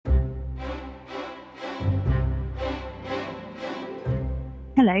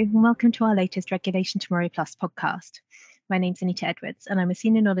Hello, and welcome to our latest Regulation Tomorrow Plus podcast. My name's Anita Edwards, and I'm a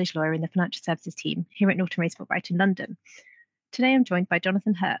senior knowledge lawyer in the financial services team here at Norton Rose Fulbright in London. Today, I'm joined by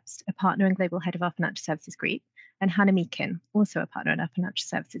Jonathan Herbst, a partner and global head of our financial services group, and Hannah Meakin, also a partner in our financial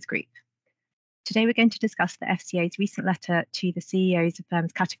services group. Today, we're going to discuss the FCA's recent letter to the CEOs of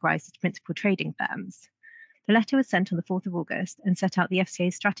firms categorised as principal trading firms. The letter was sent on the 4th of August and set out the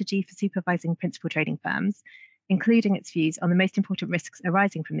FCA's strategy for supervising principal trading firms, including its views on the most important risks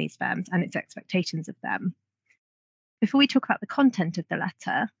arising from these firms and its expectations of them. Before we talk about the content of the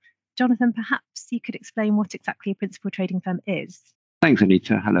letter, Jonathan, perhaps you could explain what exactly a principal trading firm is. Thanks,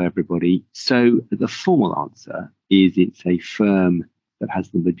 Anita. Hello, everybody. So the formal answer is it's a firm that has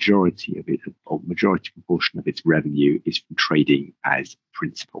the majority proportion of its revenue is from trading as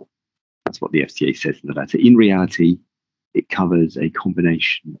principal. That's what the FCA says in the letter. In reality, it covers a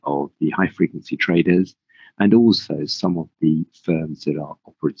combination of the high-frequency traders and also some of the firms that are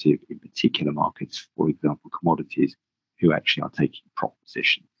operative in particular markets, for example, commodities, who actually are taking prop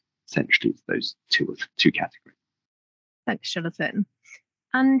positions. Essentially, it's those two categories. Thanks, Jonathan.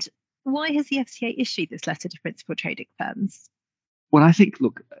 And why has the FCA issued this letter to principal trading firms? Well, I think,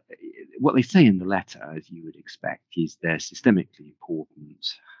 look, what they say in the letter, as you would expect, is they're systemically important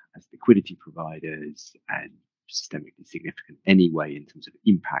as liquidity providers and systemically significant anyway in terms of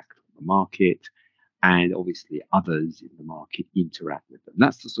impact on the market. And obviously others in the market interact with them.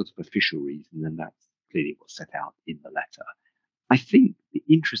 That's the sort of official reason, and that's clearly what's set out in the letter. I think the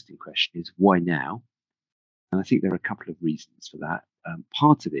interesting question is why now? And I think there are a couple of reasons for that.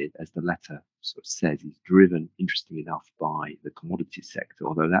 Part of it, as the letter sort of says, is driven, interestingly enough, by the commodities sector,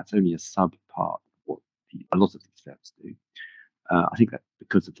 although that's only a sub part of what a lot of these firms do. I think that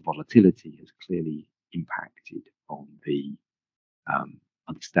because of the volatility has clearly impacted on the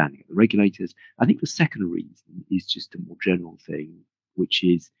understanding of the regulators. I think the second reason is just a more general thing, which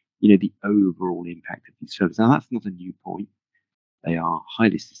is, the overall impact of these firms. Now, that's not a new point. They are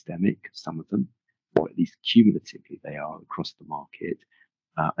highly systemic, some of them, or at least cumulatively they are across the market.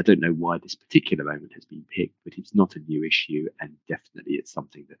 I don't know why this particular moment has been picked, but it's not a new issue, and definitely it's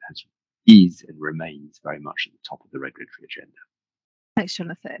something that is and remains very much at the top of the regulatory agenda. Thanks,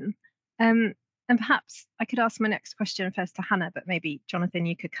 Jonathan. And perhaps I could ask my next question first to Hannah, but maybe, Jonathan,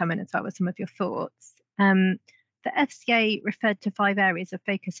 you could come in and start with some of your thoughts. The FCA referred to 5 areas of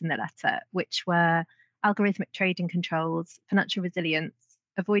focus in the letter, which were algorithmic trading controls, financial resilience,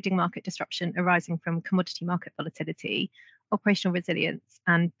 avoiding market disruption arising from commodity market volatility, operational resilience,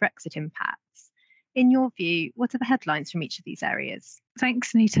 and Brexit impacts. In your view, what are the headlines from each of these areas?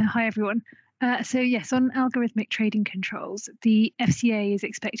 Thanks, Anita. Hi, everyone. So yes, on algorithmic trading controls, the FCA is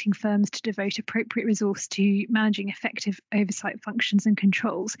expecting firms to devote appropriate resource to managing effective oversight functions and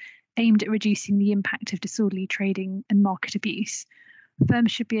controls aimed at reducing the impact of disorderly trading and market abuse.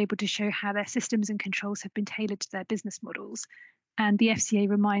 Firms should be able to show how their systems and controls have been tailored to their business models, and the FCA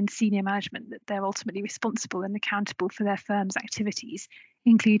reminds senior management that they're ultimately responsible and accountable for their firm's activities,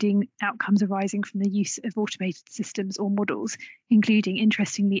 including outcomes arising from the use of automated systems or models, including,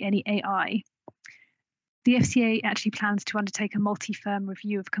 interestingly, any AI. The FCA actually plans to undertake a multi-firm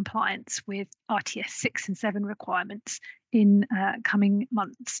review of compliance with RTS 6 and 7 requirements in coming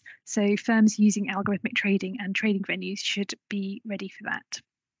months. So firms using algorithmic trading and trading venues should be ready for that.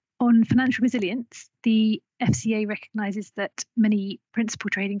 On financial resilience, the FCA recognises that many principal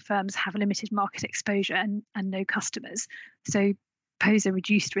trading firms have a limited market exposure and no customers, so pose a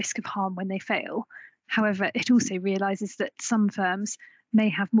reduced risk of harm when they fail. However, it also realises that some firms may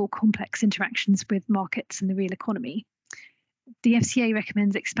have more complex interactions with markets and the real economy. The FCA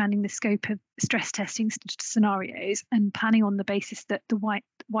recommends expanding the scope of stress testing scenarios and planning on the basis that the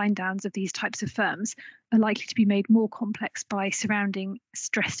wind downs of these types of firms are likely to be made more complex by surrounding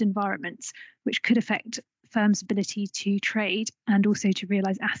stressed environments, which could affect firms' ability to trade and also to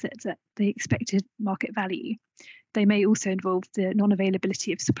realise assets at the expected market value. They may also involve the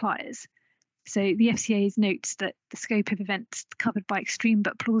non-availability of suppliers. So the FCA notes that the scope of events covered by extreme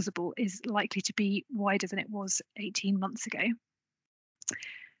but plausible is likely to be wider than it was 18 months ago.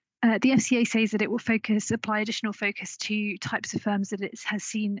 The FCA says that it will apply additional focus to types of firms that it has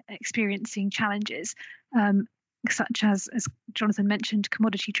seen experiencing challenges, such as Jonathan mentioned,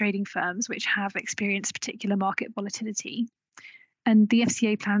 commodity trading firms, which have experienced particular market volatility. And the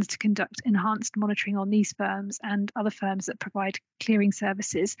FCA plans to conduct enhanced monitoring on these firms and other firms that provide clearing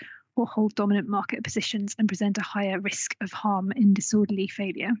services or hold dominant market positions and present a higher risk of harm in disorderly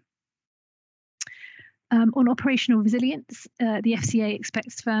failure. On operational resilience, the FCA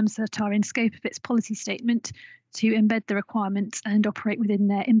expects firms that are in scope of its policy statement to embed the requirements and operate within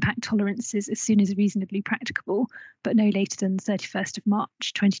their impact tolerances as soon as reasonably practicable, but no later than 31st of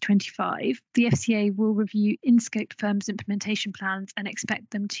March 2025. The FCA will review in-scope firms' implementation plans and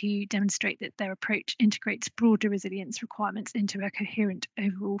expect them to demonstrate that their approach integrates broader resilience requirements into a coherent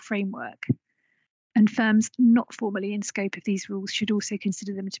overall framework. And firms not formally in scope of these rules should also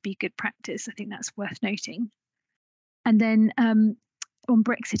consider them to be good practice. I think that's worth noting. And then on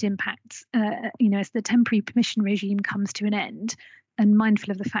Brexit impacts, as the temporary permission regime comes to an end, and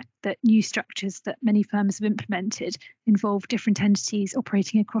mindful of the fact that new structures that many firms have implemented involve different entities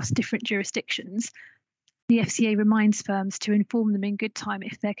operating across different jurisdictions, the FCA reminds firms to inform them in good time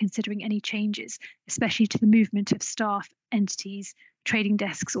if they're considering any changes, especially to the movement of staff, entities, trading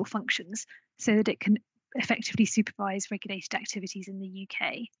desks or functions, so that it can effectively supervise regulated activities in the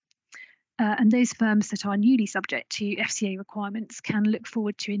UK. And those firms that are newly subject to FCA requirements can look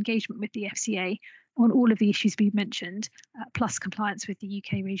forward to engagement with the FCA on all of the issues we've mentioned, plus compliance with the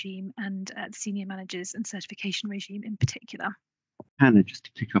UK regime and the senior managers and certification regime in particular. Hannah, just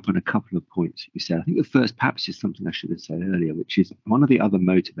to pick up on a couple of points you said, I think the first perhaps is something I should have said earlier, which is one of the other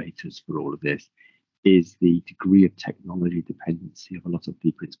motivators for all of this is the degree of technology dependency of a lot of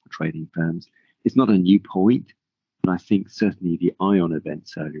the principal trading firms. It's not a new point, and I think certainly the ION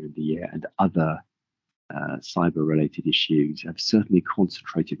events earlier in the year and other cyber-related issues have certainly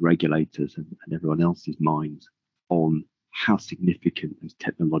concentrated regulators and everyone else's minds on how significant those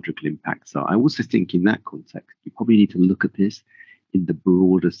technological impacts are. I also think in that context, you probably need to look at this in the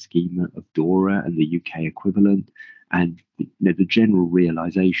broader schema of DORA and the UK equivalent, and the general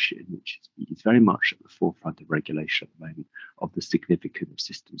realization, which is very much at the forefront of regulation at the moment, of the significance of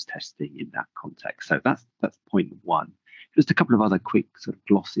systems testing in that context. So that's point one. Just a couple of other quick sort of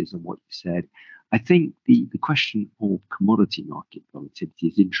glosses on what you said. I think the question of commodity market volatility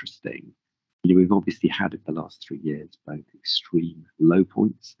is interesting. We've obviously had it the last 3 years, both extreme low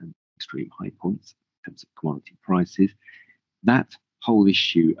points and extreme high points in terms of commodity prices. That whole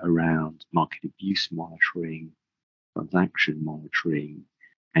issue around market abuse monitoring, transaction monitoring,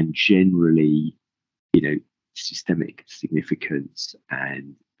 and generally, systemic significance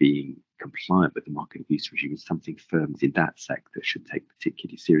and being compliant with the market abuse regime is something firms in that sector should take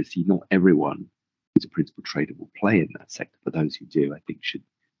particularly seriously. Not everyone who's a principal trader will play in that sector, but those who do, I think, should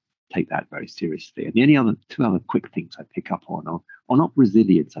take that very seriously. And the only two other quick things I pick up on op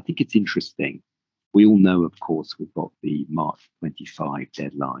resilience. I think it's interesting. We all know, of course, we've got the March 25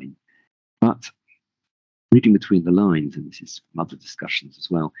 deadline, but reading between the lines, and this is from other discussions as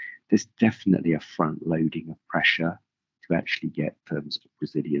well, there's definitely a front loading of pressure to actually get firms'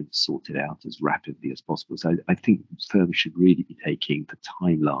 resilience sorted out as rapidly as possible. So I think firms should really be taking the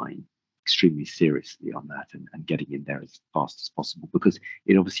timeline extremely seriously on that and getting in there as fast as possible, because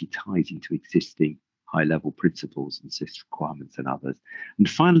it obviously ties into existing high-level principles and SIS requirements and others. And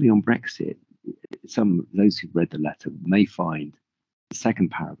finally, on Brexit, those who've read the letter may find the second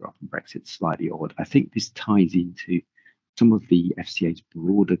paragraph on Brexit slightly odd. I think this ties into some of the FCA's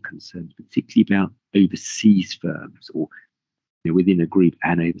broader concerns, particularly about overseas firms or within a group,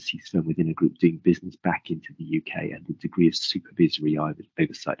 an overseas firm within a group doing business back into the UK, and the degree of supervisory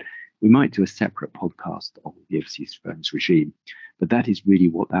oversight. We might do a separate podcast on the overseas firms regime, but that is really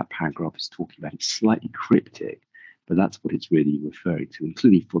what that paragraph is talking about. It's slightly cryptic, but that's what it's really referring to,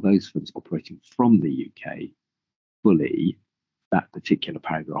 including for those firms operating from the UK fully. That particular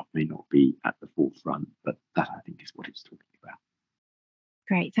paragraph may not be at the forefront, but that I think is what it's talking about.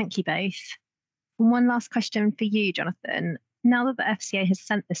 Great, thank you both. And one last question for you, Jonathan. Now that the FCA has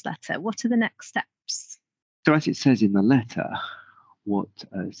sent this letter, what are the next steps? So as it says in the letter, what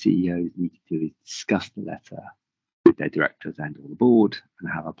CEOs need to do is discuss the letter with their directors and or the board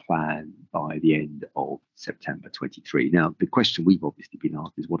and have a plan by the end of September 23. Now, the question we've obviously been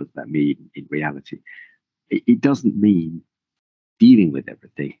asked is, what does that mean in reality? It doesn't mean dealing with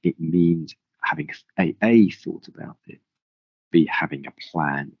everything. It means having A, thought about it, B, having a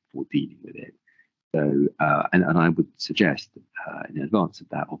plan for dealing with it. So, and I would suggest in advance of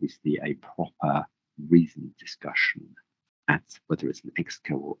that, obviously, a proper reasoned discussion at whether it's an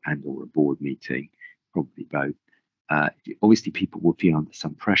ExCo or a board meeting, probably both. Obviously, people will feel under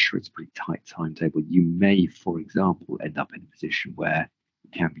some pressure. It's a pretty tight timetable. You may, for example, end up in a position where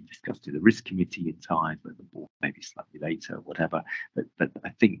it can be discussed in the risk committee in time, but the board maybe slightly later, whatever. But I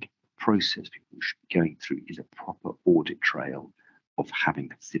think the process people should be going through is a proper audit trail of having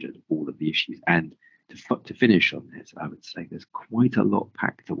considered all of the issues. And to finish on this, I would say there's quite a lot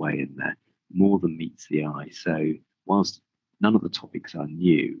packed away in there, more than meets the eye. So whilst none of the topics are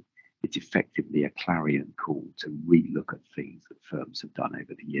new, it's effectively a clarion call to relook at things that firms have done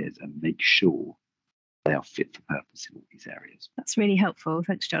over the years and make sure they are fit for purpose in all these areas. That's really helpful.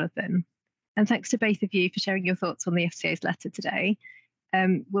 Thanks, Jonathan. And thanks to both of you for sharing your thoughts on the FCA's letter today.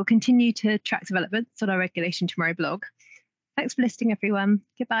 We'll continue to track developments on our Regulation Tomorrow blog. Thanks for listening, everyone.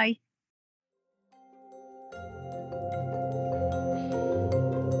 Goodbye.